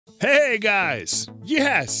Hey guys!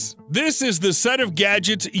 Yes! This is the set of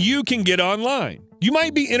gadgets you can get online. You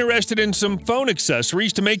might be interested in some phone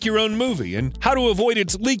accessories to make your own movie and how to avoid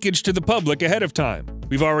its leakage to the public ahead of time.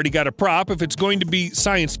 We've already got a prop if it's going to be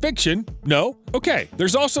science fiction. No? Okay.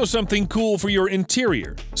 There's also something cool for your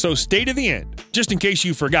interior, so stay to the end. Just in case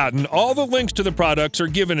you've forgotten, all the links to the products are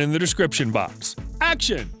given in the description box.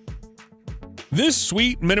 Action! This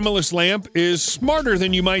sweet minimalist lamp is smarter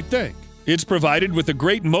than you might think. It's provided with a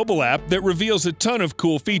great mobile app that reveals a ton of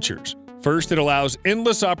cool features. First, it allows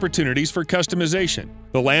endless opportunities for customization.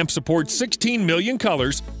 The lamp supports 16 million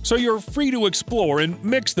colors, so you're free to explore and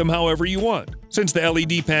mix them however you want, since the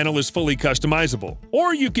LED panel is fully customizable.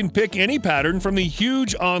 Or you can pick any pattern from the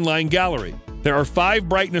huge online gallery. There are 5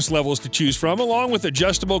 brightness levels to choose from, along with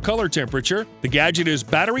adjustable color temperature. The gadget is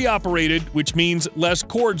battery-operated, which means less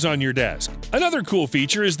cords on your desk. Another cool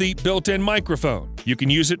feature is the built-in microphone. You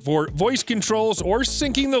can use it for voice controls or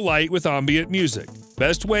syncing the light with ambient music.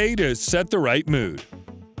 Best way to set the right mood.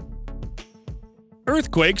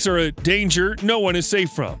 Earthquakes are a danger no one is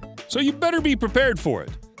safe from, so you better be prepared for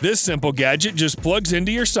it. This simple gadget just plugs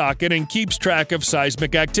into your socket and keeps track of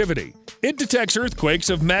seismic activity. It detects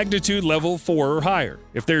earthquakes of magnitude level 4 or higher.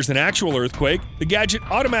 If there's an actual earthquake, the gadget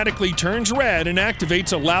automatically turns red and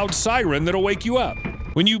activates a loud siren that'll wake you up.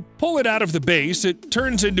 When you pull it out of the base, it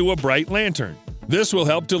turns into a bright lantern. This will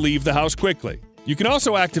help to leave the house quickly. You can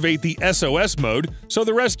also activate the SOS mode so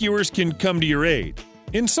the rescuers can come to your aid.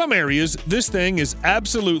 In some areas, this thing is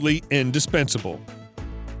absolutely indispensable.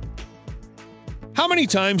 How many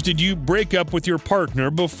times did you break up with your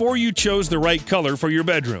partner before you chose the right color for your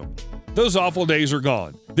bedroom? Those awful days are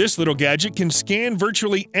gone. This little gadget can scan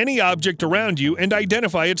virtually any object around you and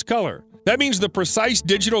identify its color. That means the precise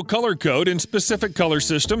digital color code in specific color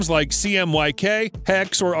systems like CMYK,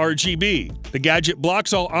 hex, or RGB. The gadget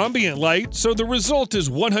blocks all ambient light, so the result is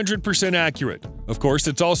 100% accurate. Of course,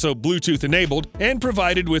 it's also Bluetooth enabled and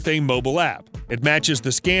provided with a mobile app. It matches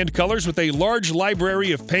the scanned colors with a large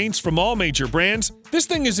library of paints from all major brands. This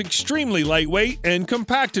thing is extremely lightweight and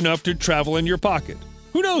compact enough to travel in your pocket.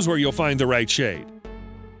 Who knows where you'll find the right shade?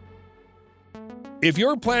 If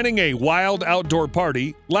you're planning a wild outdoor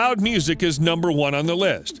party, loud music is #1 on the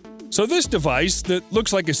list. So this device that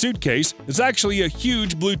looks like a suitcase is actually a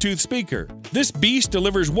huge Bluetooth speaker. This beast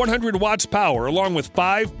delivers 100 watts power along with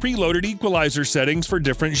 5 preloaded equalizer settings for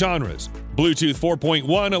different genres. Bluetooth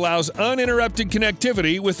 4.1 allows uninterrupted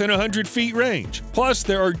connectivity within 100 feet range. Plus,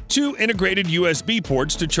 there are 2 integrated USB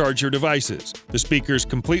ports to charge your devices. The speaker's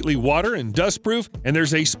completely water and dustproof, and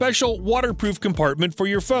there's a special waterproof compartment for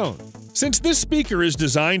your phone. Since this speaker is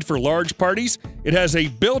designed for large parties, it has a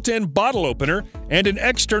built-in bottle opener and an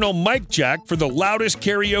external mic jack for the loudest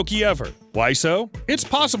karaoke ever. Why so? It's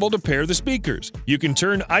possible to pair the speakers. You can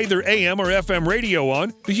turn either AM or FM radio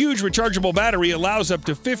on. The huge rechargeable battery allows up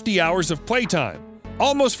to 50 hours of playtime.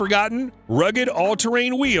 Almost forgotten, rugged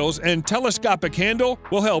all-terrain wheels and telescopic handle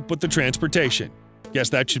will help with the transportation. Guess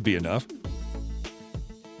that should be enough.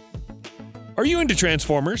 Are you into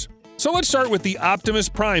Transformers? So let's start with the Optimus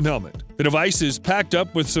Prime helmet. The device is packed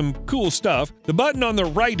up with some cool stuff. The button on the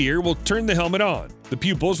right ear will turn the helmet on. The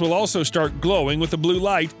pupils will also start glowing with a blue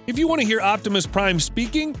light. If you want to hear Optimus Prime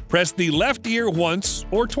speaking, press the left ear once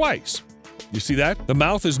or twice. You see that? The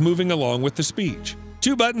mouth is moving along with the speech.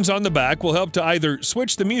 2 buttons on the back will help to either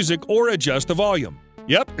switch the music or adjust the volume.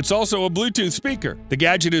 Yep, it's also a Bluetooth speaker. The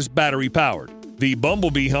gadget is battery powered. The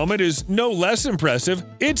Bumblebee helmet is no less impressive.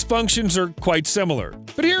 Its functions are quite similar.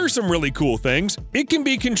 But here are some really cool things. It can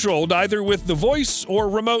be controlled either with the voice or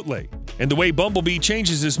remotely. And the way Bumblebee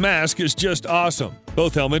changes his mask is just awesome.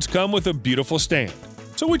 Both helmets come with a beautiful stand.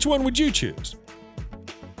 So which one would you choose?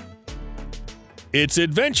 It's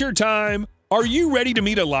adventure time! Are you ready to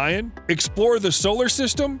meet a lion, explore the solar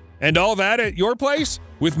system, and all that at your place?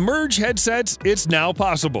 With Merge headsets, it's now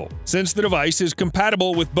possible. Since the device is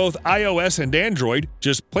compatible with both iOS and Android,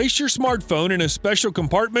 just place your smartphone in a special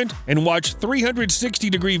compartment and watch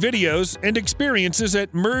 360-degree videos and experiences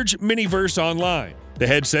at Merge Miniverse Online. The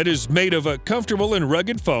headset is made of a comfortable and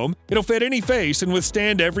rugged foam. It'll fit any face and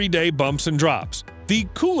withstand everyday bumps and drops. The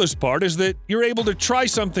coolest part is that you're able to try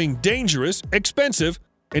something dangerous, expensive,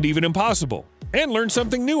 and even impossible, and learn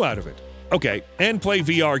something new out of it. Okay, and play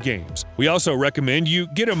VR games. We also recommend you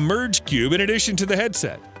get a Merge Cube in addition to the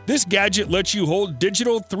headset. This gadget lets you hold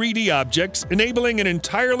digital 3D objects, enabling an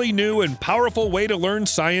entirely new and powerful way to learn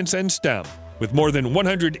science and STEM. With more than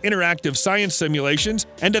 100 interactive science simulations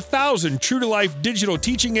and 1,000 true-to-life digital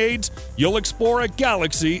teaching aids, you'll explore a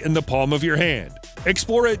galaxy in the palm of your hand.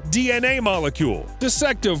 Explore a DNA molecule,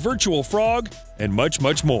 dissect a virtual frog, and much,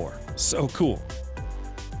 much more. So cool.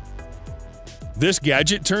 This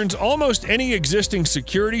gadget turns almost any existing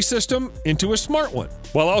security system into a smart one,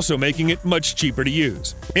 while also making it much cheaper to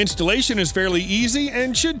use. Installation is fairly easy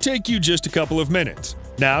and should take you just a couple of minutes.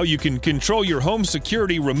 Now you can control your home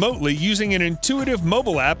security remotely using an intuitive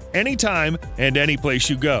mobile app anytime and any place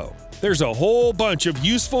you go. There's a whole bunch of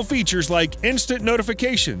useful features like instant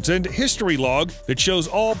notifications and history log that shows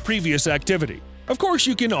all previous activity. Of course,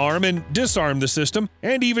 you can arm and disarm the system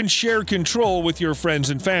and even share control with your friends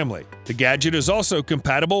and family. The gadget is also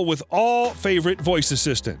compatible with all favorite voice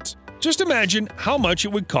assistants. Just imagine how much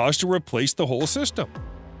it would cost to replace the whole system.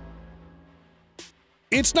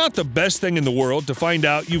 It's not the best thing in the world to find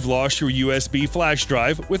out you've lost your USB flash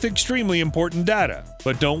drive with extremely important data.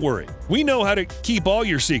 But don't worry, we know how to keep all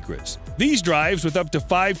your secrets. These drives with up to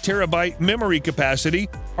 5 terabyte memory capacity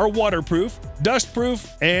are waterproof,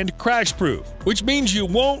 dustproof, and crash-proof, which means you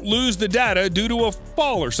won't lose the data due to a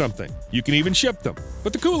fall or something. You can even ship them.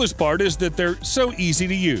 But the coolest part is that they're so easy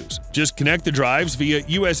to use. Just connect the drives via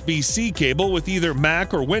USB-C cable with either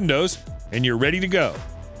Mac or Windows, and you're ready to go.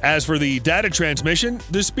 As for the data transmission,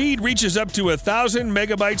 the speed reaches up to 1,000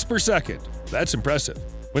 megabytes per second. That's impressive.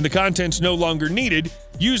 When the content's no longer needed,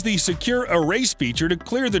 use the Secure Erase feature to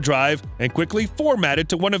clear the drive and quickly format it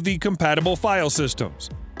to one of the compatible file systems.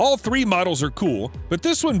 All 3 models are cool, but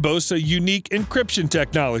this one boasts a unique encryption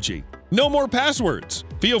technology. No more passwords.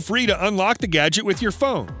 Feel free to unlock the gadget with your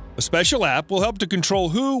phone. A special app will help to control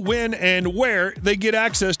who, when, and where they get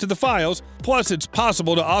access to the files, plus it's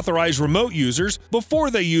possible to authorize remote users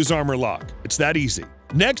before they use Armor Lock. It's that easy.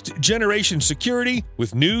 Next generation security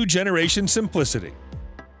with new generation simplicity.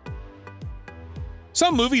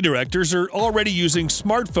 Some movie directors are already using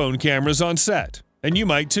smartphone cameras on set, and you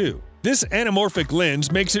might too. This anamorphic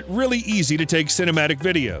lens makes it really easy to take cinematic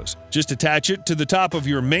videos. Just attach it to the top of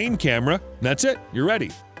your main camera, and that's it, you're ready.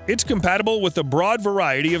 It's compatible with a broad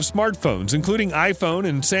variety of smartphones, including iPhone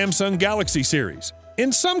and Samsung Galaxy series.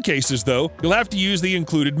 In some cases, though, you'll have to use the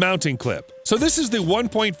included mounting clip. So this is the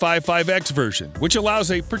 1.55x version, which allows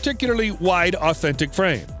a particularly wide authentic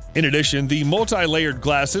frame. In addition, the multi-layered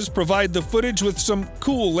glasses provide the footage with some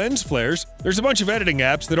cool lens flares. There's a bunch of editing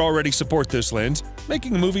apps that already support this lens.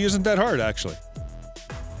 Making a movie isn't that hard, actually.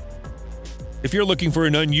 If you're looking for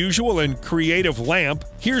an unusual and creative lamp,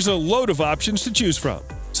 here's a load of options to choose from.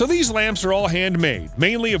 So these lamps are all handmade,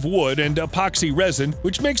 mainly of wood and epoxy resin,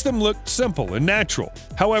 which makes them look simple and natural.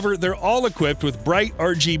 However, they're all equipped with bright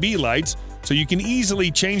RGB lights, so you can easily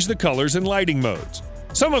change the colors and lighting modes.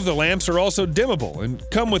 Some of the lamps are also dimmable and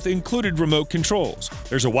come with included remote controls.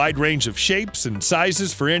 There's a wide range of shapes and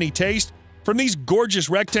sizes for any taste, from these gorgeous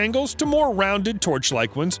rectangles to more rounded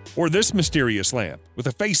torch-like ones, or this mysterious lamp with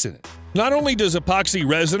a face in it. Not only does epoxy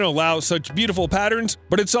resin allow such beautiful patterns,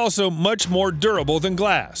 but it's also much more durable than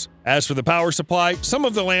glass. As for the power supply, some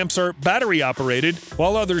of the lamps are battery-operated,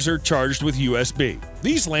 while others are charged with USB.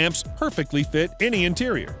 These lamps perfectly fit any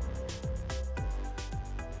interior.